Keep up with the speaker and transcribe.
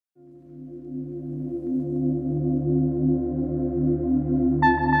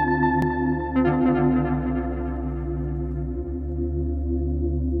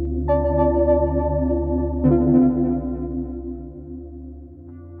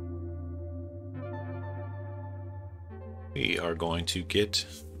We are going to get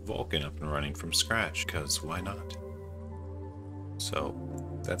Vulkan up and running from scratch, because why not? So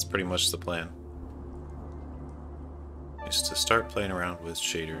that's pretty much the plan. Is to start playing around with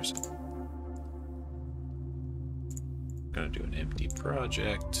shaders. I'm gonna do an empty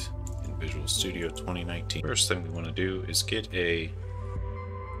project in Visual Studio 2019. First thing we want to do is get a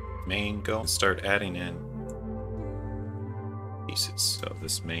main going. Start adding in pieces. So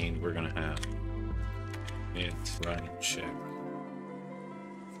this main, we're gonna have it running check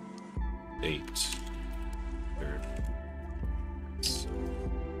date third.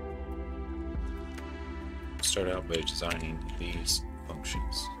 Start out by designing these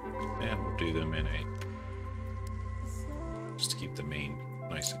functions, and we'll do them in a just to keep the main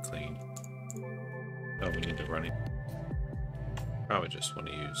nice and clean. Oh, we need to run it. Probably just want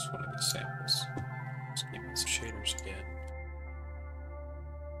to use one of these samples. Just keep some shaders again.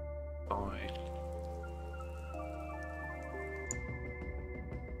 Fine.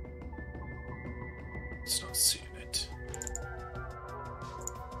 It's not seeing it.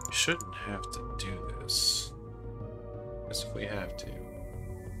 We shouldn't have to do this. Because if we have to. It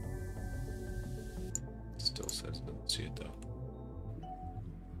still says it doesn't see it though.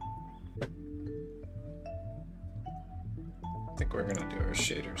 I think we're gonna do our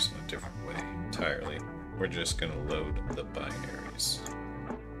shaders in a different way entirely. We're just gonna load the binaries.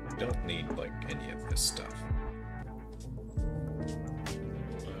 We don't need like any of this stuff.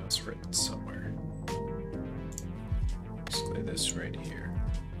 It's written somewhere. Basically this right here.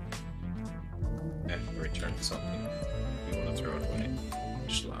 And return something. You want to throw it away.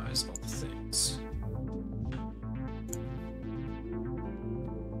 Initialize all the things.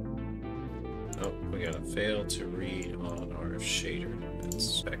 Oh, we got a fail to read on our shader. That's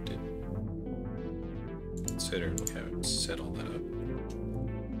expected. Consider we haven't set all that up.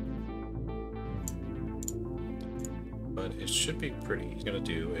 But it should be pretty. What we're gonna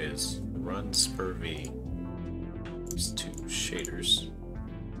do is run SPIR-V. These two shaders.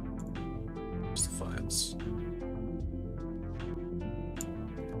 Here's the files.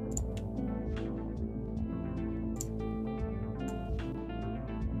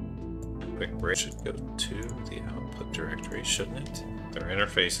 Quick break should go to the output directory, shouldn't it? Their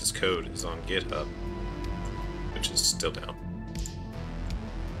interface's code is on GitHub, which is still down.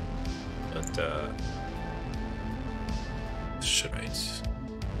 But should I?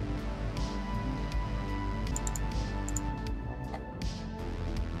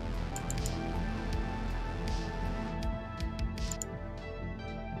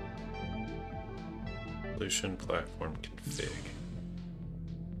 Solution platform config.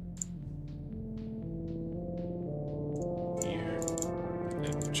 Here, and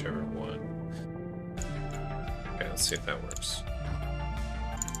then whichever one. Okay, let's see if that works.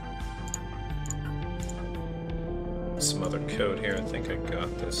 Some other code here. I think I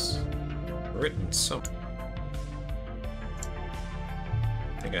got this written somewhere.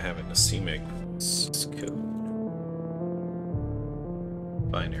 I think I have it in a CMake code.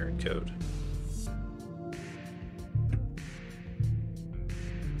 Binary code.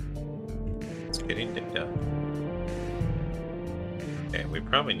 It's getting data. Okay, we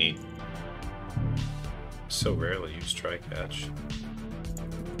probably need. So rarely use try catch.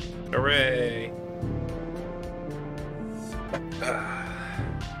 Hooray!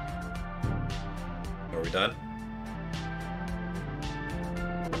 Are we done?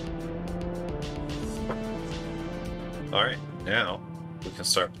 Alright, now we can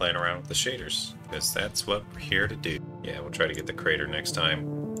start playing around with the shaders, because that's what we're here to do. Yeah, we'll try to get the crater next time.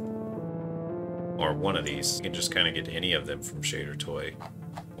 Or one of these. You can just kind of get any of them from Shader Toy,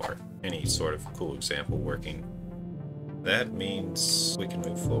 or any sort of cool example working. That means we can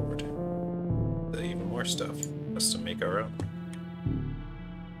move forward to even more stuff, just to make our own.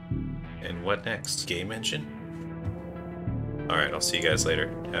 And what next? Game engine? Alright, I'll see you guys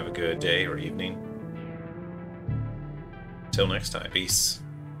later. Have a good day or evening. Till next time. Peace.